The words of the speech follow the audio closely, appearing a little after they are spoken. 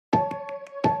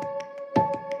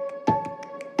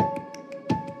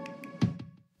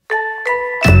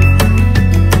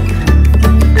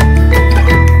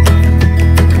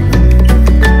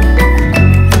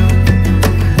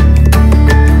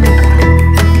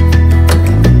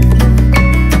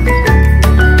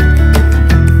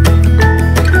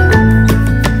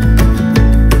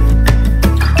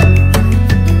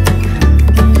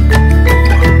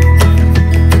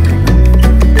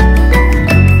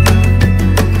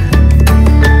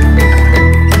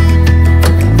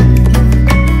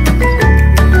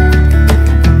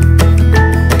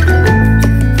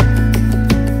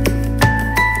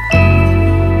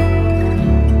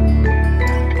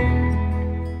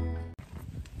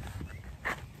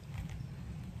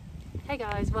Hey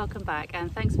guys, welcome back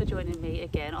and thanks for joining me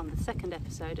again on the second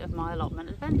episode of my allotment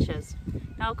adventures.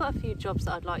 Now I've got a few jobs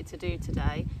that I'd like to do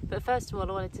today, but first of all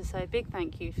I wanted to say a big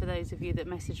thank you for those of you that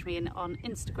messaged me on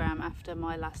Instagram after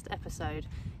my last episode.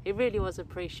 It really was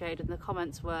appreciated and the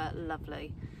comments were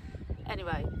lovely.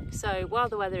 Anyway, so while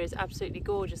the weather is absolutely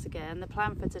gorgeous again, the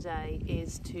plan for today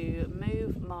is to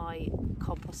move my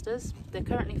composters. They're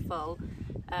currently full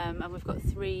and we've got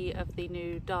 3 of the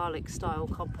new Dalek style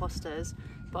composters,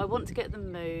 but I want to get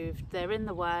them moved. They're in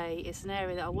the way. It's an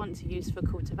area that I want to use for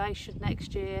cultivation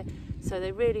next year, so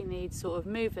they really need sort of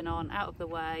moving on out of the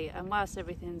way, and whilst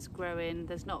everything's growing,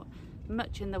 there's not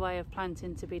much in the way of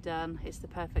planting to be done. It's the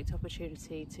perfect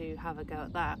opportunity to have a go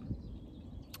at that.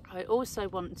 I also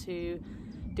want to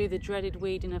do the dreaded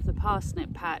weeding of the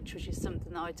parsnip patch, which is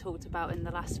something that I talked about in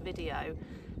the last video.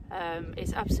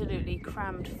 It's absolutely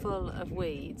crammed full of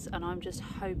weeds and I'm just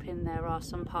hoping there are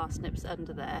some parsnips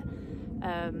under there.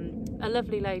 A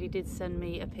lovely lady did send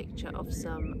me a picture of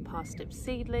some parsnip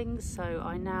seedlings, so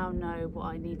I now know what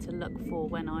I need to look for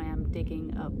when I am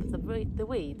digging up the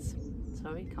weeds.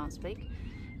 Sorry, can't speak.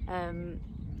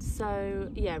 So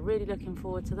yeah, really looking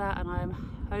forward to that, and I'm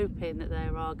hoping that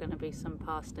there are going to be some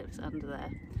parsnips under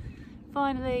there.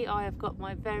 Finally, I have got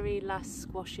my very last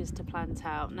squashes to plant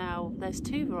out. Now, there's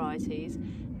 2 varieties.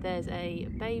 There's a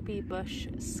baby bush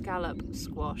scallop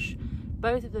squash.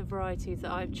 Both of the varieties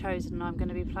that I've chosen and I'm going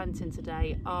to be planting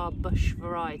today are bush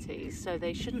varieties, so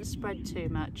they shouldn't spread too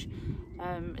much.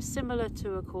 Similar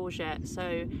to a courgette,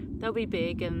 so they'll be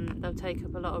big and they'll take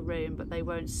up a lot of room, but they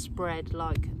won't spread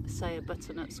like, say, a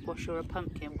butternut squash or a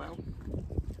pumpkin will.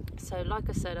 So like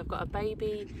I said, I've got a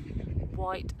baby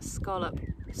white scallop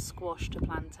squash to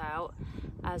plant out,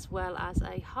 as well as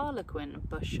a harlequin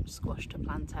bush squash to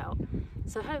plant out.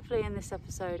 So hopefully in this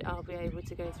episode I'll be able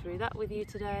to go through that with you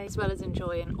today, as well as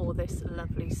enjoying all this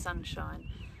lovely sunshine.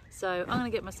 So I'm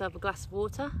going to get myself a glass of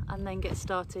water and then get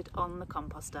started on the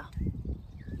composter.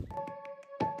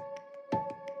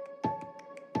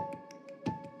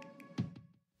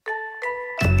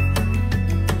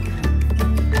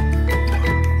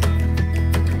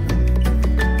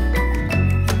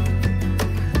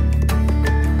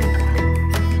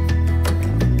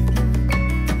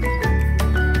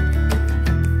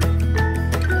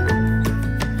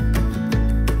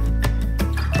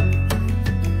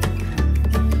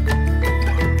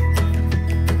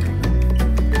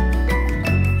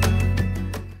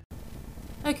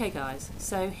 Okay guys,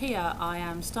 so here I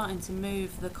am starting to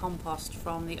move the compost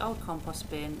from the old compost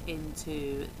bin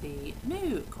into the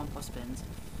new compost bins.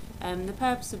 The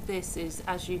purpose of this is,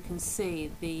 as you can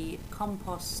see, the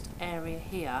compost area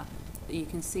here that you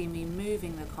can see me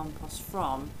moving the compost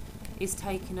from is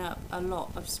taking up a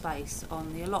lot of space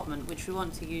on the allotment, which we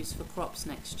want to use for crops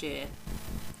next year.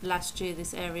 Last year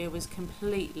this area was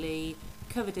completely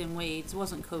covered in weeds,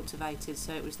 wasn't cultivated,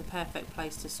 so it was the perfect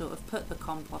place to sort of put the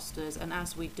composters, and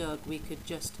as we dug we could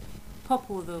just pop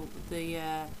all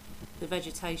the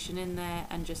vegetation in there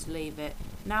and just leave it.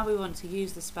 Now we want to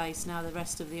use the space. Now the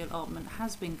rest of the allotment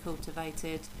has been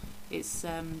cultivated, it's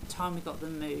time we got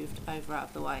them moved over out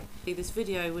of the way. This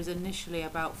video was initially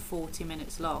about 40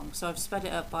 minutes long, so I've sped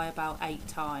it up by about 8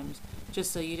 times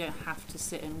just so you don't have to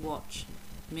sit and watch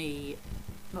me,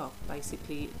 well,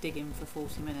 basically digging for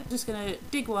 40 minutes. Just going to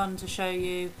dig one to show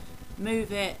you,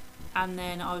 move it, and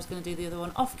then I was going to do the other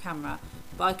one off camera,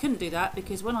 but I couldn't do that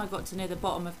because when I got to near the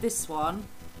bottom of this one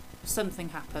something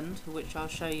happened, which I'll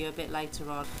show you a bit later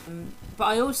on. But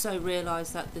I also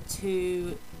realised that the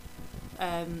 2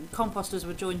 composters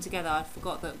were joined together. I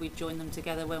forgot that we'd joined them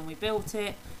together when we built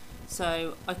it,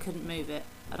 so I couldn't move it,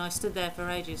 and I stood there for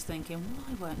ages thinking,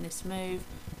 why won't this move?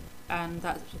 And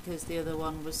that's because the other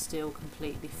one was still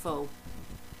completely full.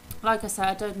 Like I said,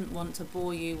 I don't want to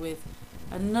bore you with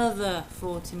another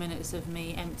 40 minutes of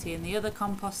me emptying the other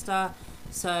composter,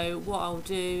 so what I'll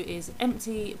do is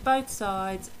empty both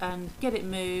sides and get it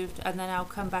moved, and then I'll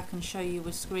come back and show you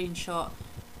a screenshot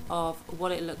of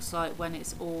what it looks like when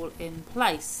it's all in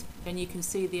place, and you can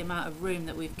see the amount of room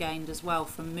that we've gained as well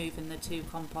from moving the 2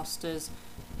 composters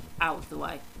out of the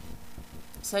way.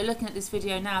 So looking at this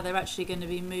video now, they're actually going to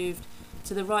be moved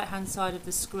to the right hand side of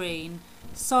the screen,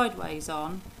 sideways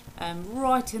on,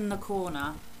 right in the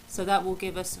corner, so that will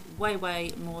give us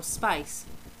way more space.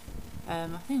 I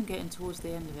think I'm getting towards the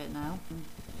end of it now.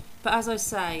 But as I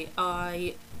say,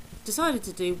 I decided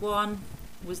to do one,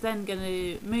 was then going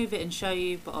to move it and show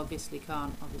you, but obviously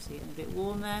can't, obviously getting a bit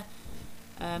warm there.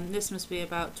 This must be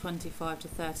about 25 to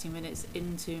 30 minutes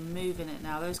into moving it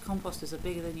now. Those composters are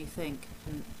bigger than you think.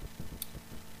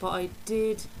 but I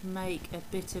did make a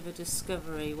bit of a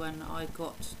discovery when I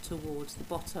got towards the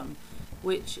bottom,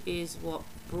 which is what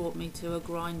brought me to a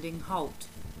grinding halt.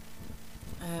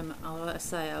 Like I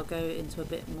say, I'll go into a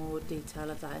bit more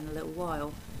detail of that in a little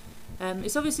while.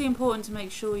 It's obviously important to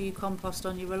make sure you compost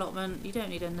on your allotment. You don't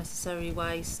need unnecessary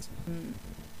waste, and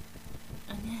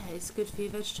yeah, it's good for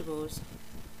your vegetables.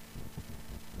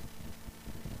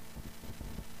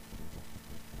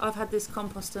 I've had this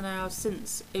composter now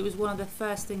since it was one of the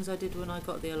first things I did when I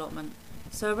got the allotment.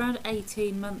 So around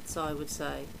 18 months, I would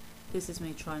say. This is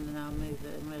me trying to now move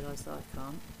it and realise that I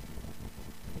can't,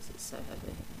 because it's so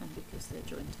heavy and because they're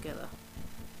joined together.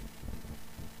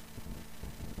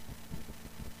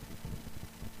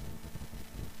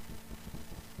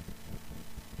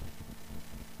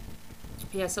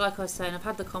 Yeah, so like I was saying, I've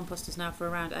had the composters now for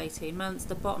around 18 months.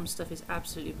 The bottom stuff is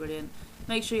absolutely brilliant.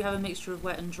 Make sure you have a mixture of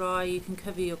wet and dry. You can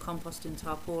cover your compost in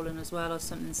tarpaulin as well, or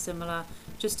something similar,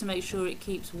 just to make sure it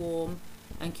keeps warm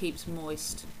and keeps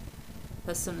moist.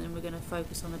 That's something we're going to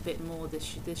focus on a bit more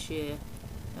this year.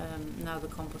 Now the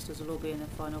composters will all be in their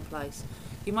final place.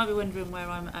 You might be wondering where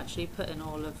I'm actually putting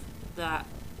all of that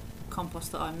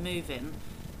compost that I'm moving.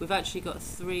 We've actually got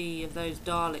 3 of those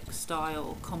Dalek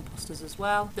style composters as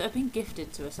well that have been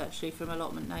gifted to us actually from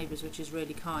allotment neighbours, which is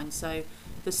really kind. So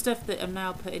the stuff that I'm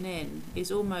now putting in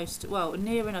is almost, well,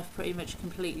 near enough pretty much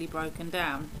completely broken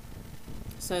down.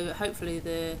 So hopefully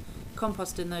the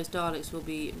compost in those Daleks will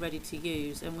be ready to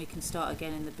use and we can start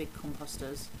again in the big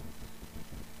composters.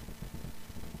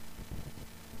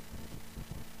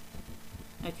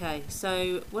 Okay,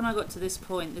 so when I got to this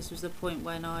point, this was the point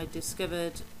when I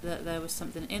discovered that there was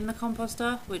something in the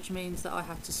composter, which means that I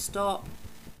had to stop.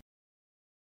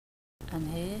 And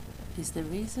here is the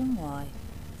reason why.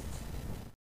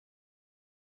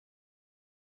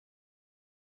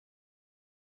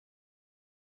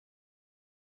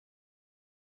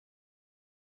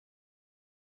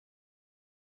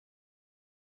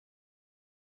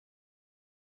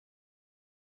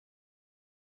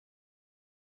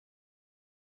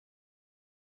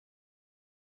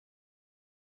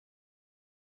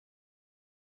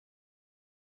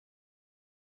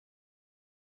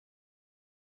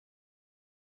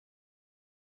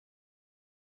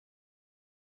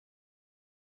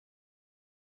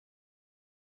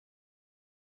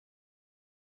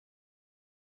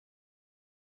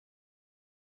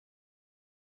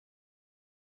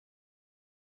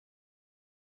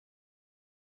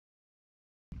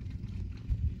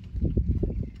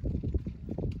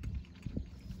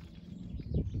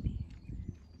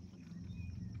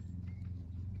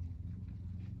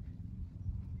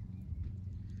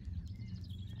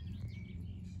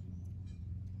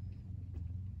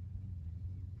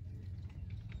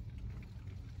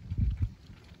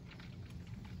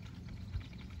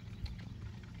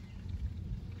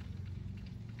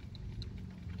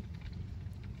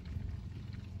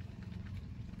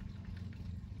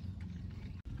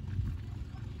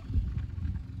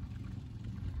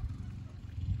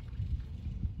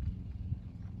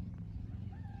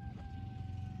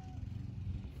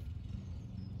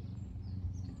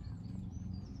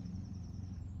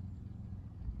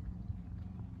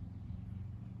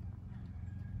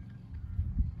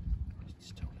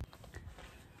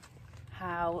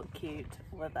 How cute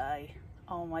were they?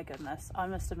 Oh my goodness, I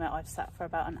must admit I've sat for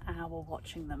about an hour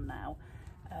watching them now.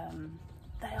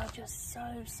 They are just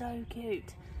so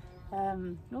cute.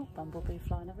 Oh, bumblebee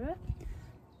flying everywhere.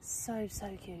 So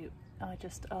cute.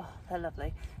 Oh, they're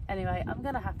lovely. Anyway, I'm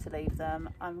gonna have to leave them.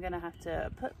 I'm gonna have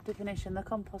to put the finish in the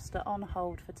composter on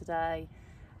hold for today.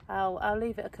 I'll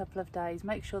leave it a couple of days,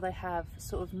 make sure they have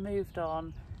sort of moved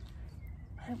on.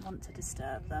 I don't want to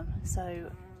disturb them,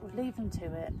 so we'll leave them to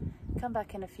it. Come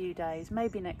back in a few days,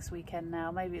 maybe next weekend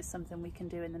now, maybe it's something we can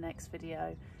do in the next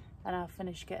video, and I'll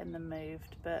finish getting them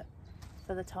moved, but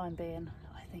for the time being,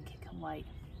 I think it can wait.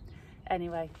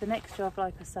 Anyway, the next job,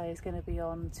 like I say, is going to be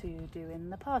on to doing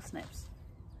the parsnips.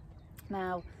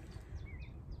 Now,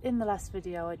 in the last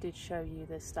video I did show you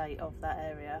the state of that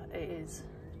area. It is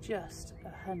just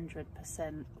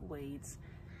 100% weeds.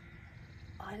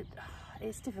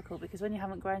 It's difficult because when you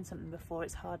haven't grown something before,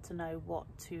 it's hard to know what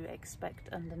to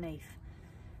expect underneath.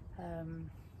 And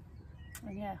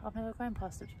yeah, I've never grown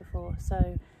parsnips before,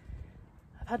 so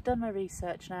I've done my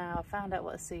research now. I've found out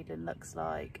what a seedling looks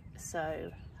like,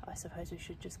 so I suppose we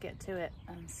should just get to it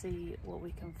and see what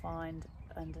we can find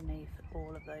underneath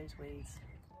all of those weeds.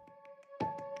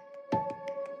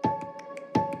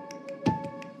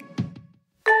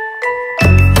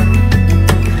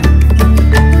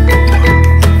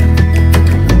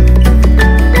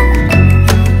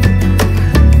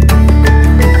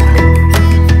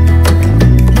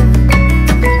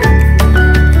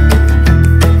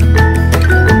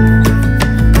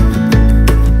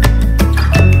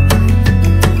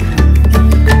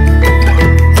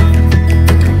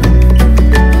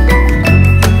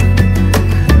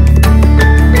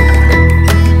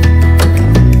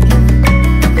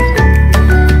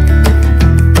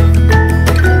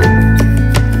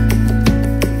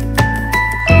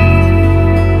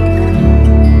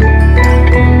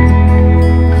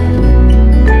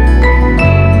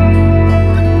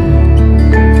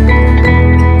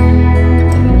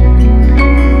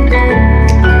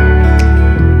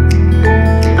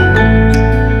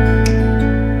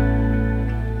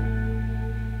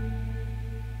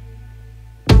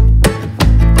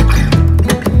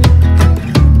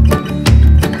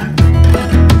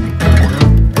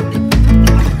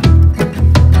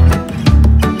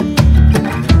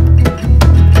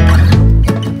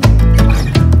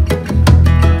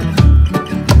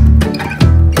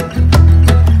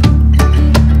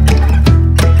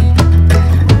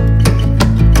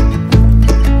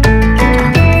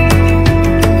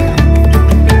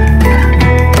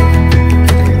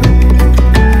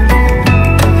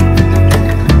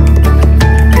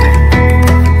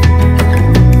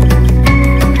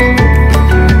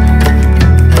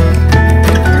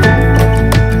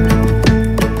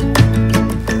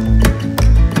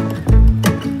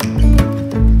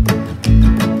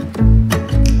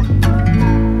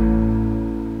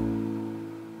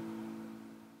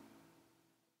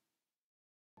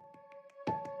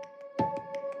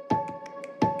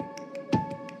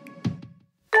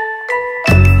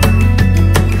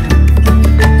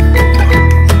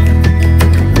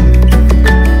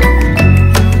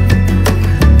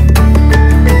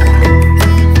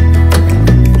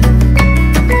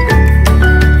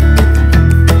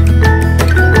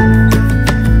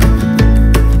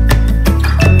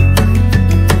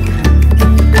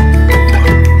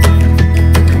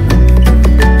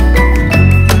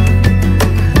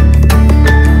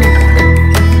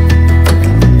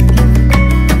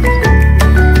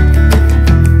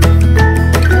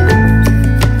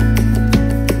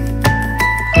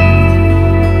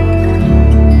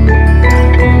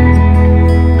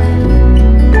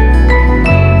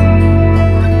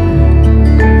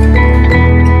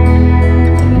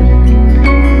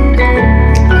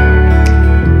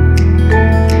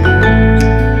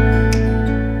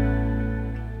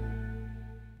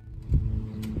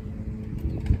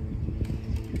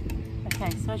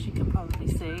 Okay, so as you can probably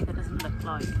see, there doesn't look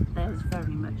like there's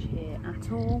very much here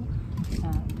at all.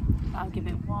 I'll give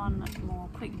it one more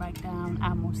quick breakdown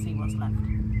and we'll see what's left.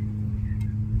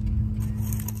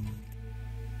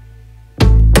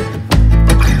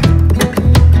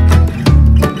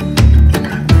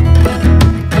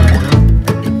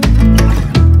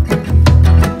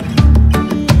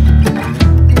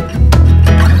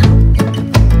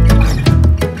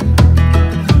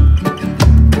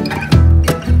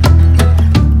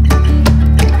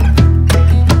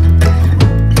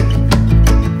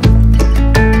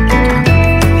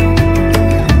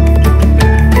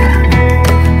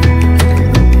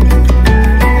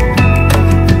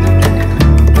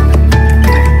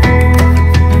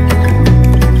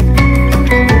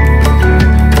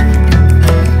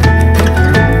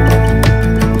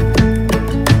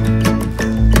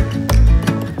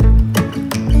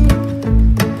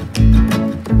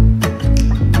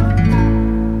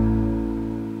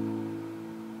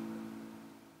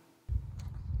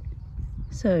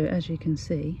 So as you can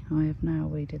see, I have now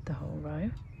weeded the whole row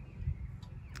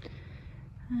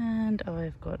and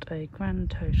I've got a grand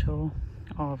total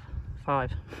of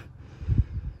 5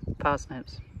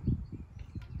 parsnips.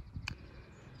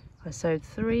 I sowed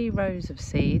 3 rows of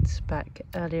seeds back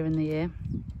earlier in the year,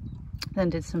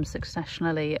 then did some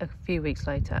successionally a few weeks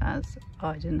later as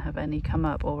I didn't have any come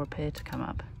up or appear to come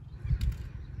up.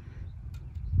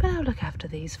 But I'll look after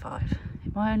these 5.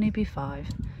 It might only be 5,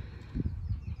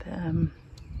 but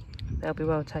they'll be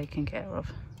well taken care of.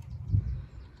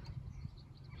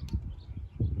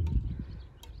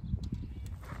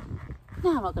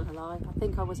 Now, I'm not going to lie, I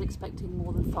think I was expecting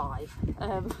more than 5.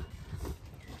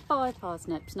 5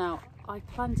 parsnips. Now, I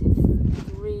planted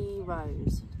 3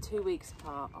 rows 2 weeks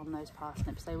apart on those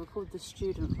parsnips. They were called the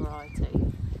student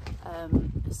variety.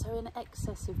 So in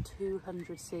excess of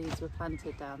 200 seeds were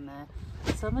planted down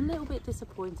there. So I'm a little bit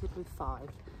disappointed with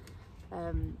 5.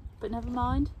 But never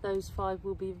mind, those 5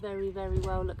 will be very, very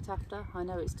well looked after. I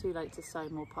know it's too late to sow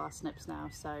more parsnips now,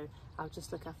 so I'll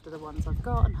just look after the ones I've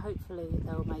got and hopefully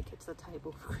they'll make it to the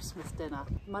table for Christmas dinner.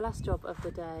 My last job of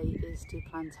the day is to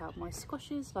plant out my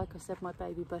squashes, like I said, my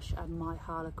baby bush and my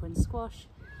harlequin squash.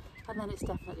 And then it's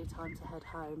definitely time to head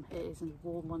home. It is a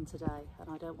warm one today and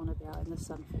I don't want to be out in the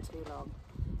sun for too long.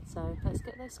 So let's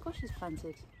get those squashes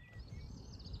planted.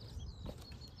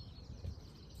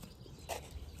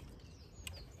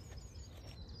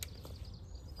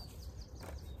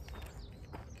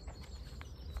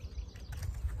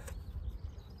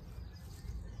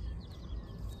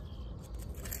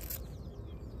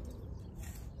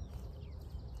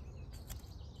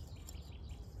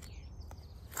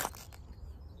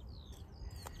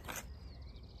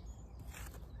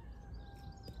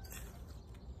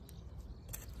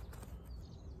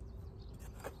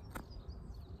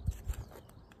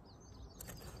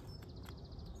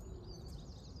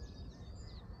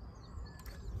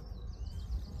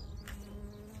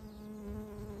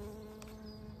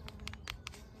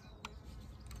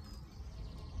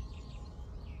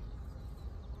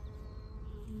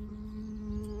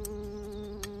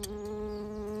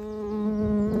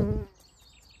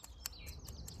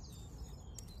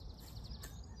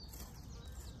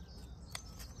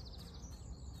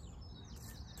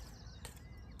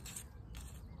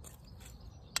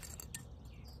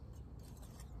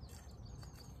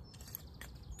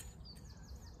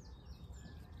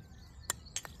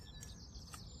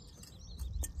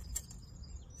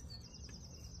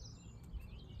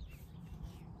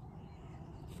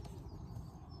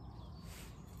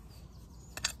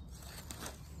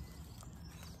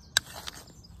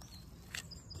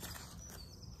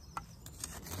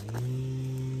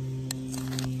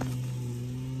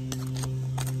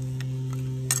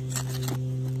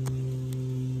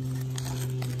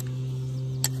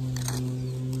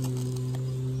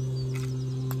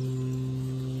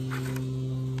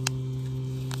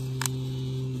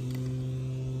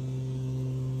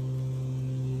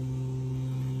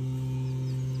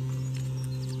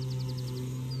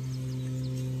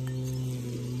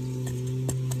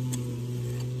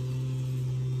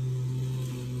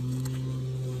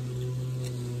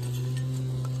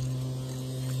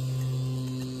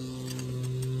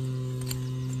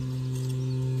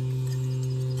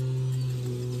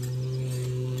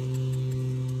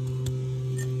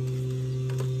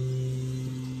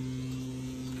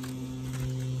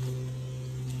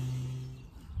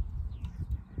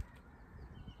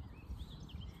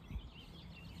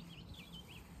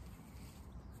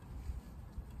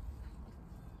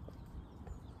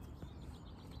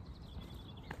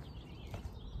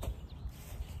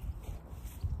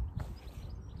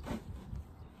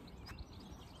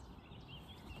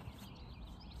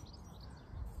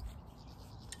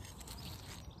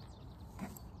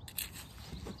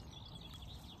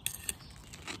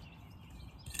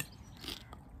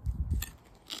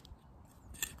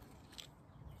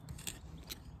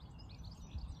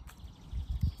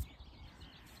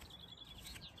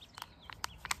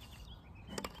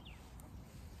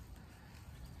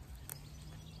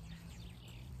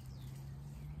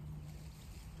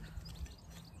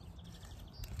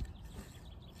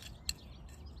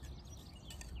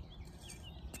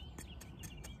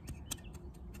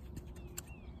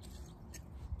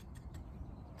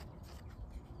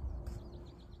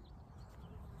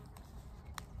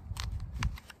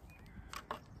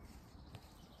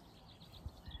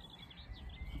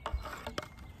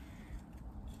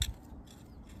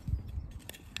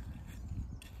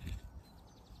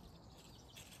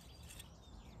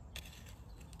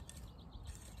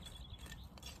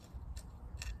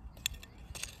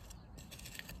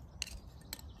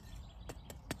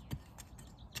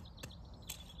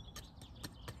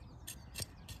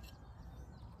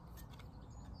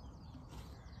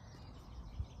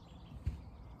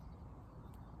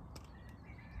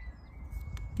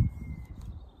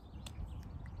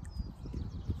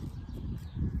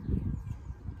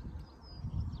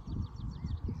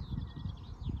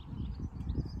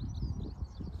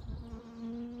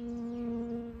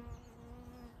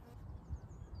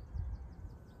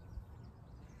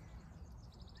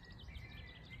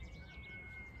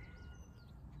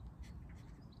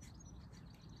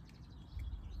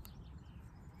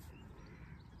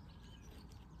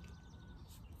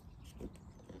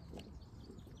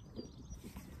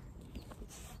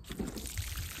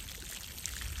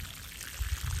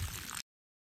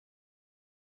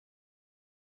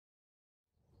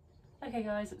 Okay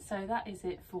guys, so that is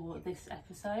it for this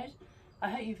episode. I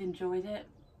hope you've enjoyed it.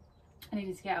 I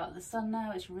needed to get out of the sun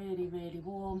now, it's really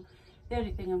warm. The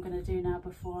only thing I'm going to do now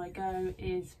before I go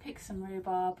is pick some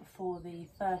rhubarb for the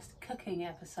first cooking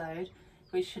episode,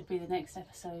 which should be the next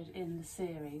episode in the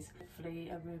series. Hopefully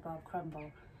a rhubarb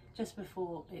crumble just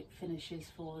before it finishes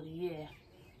for the year.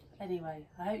 Anyway,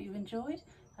 I hope you enjoyed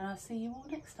and I'll see you all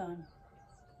next time.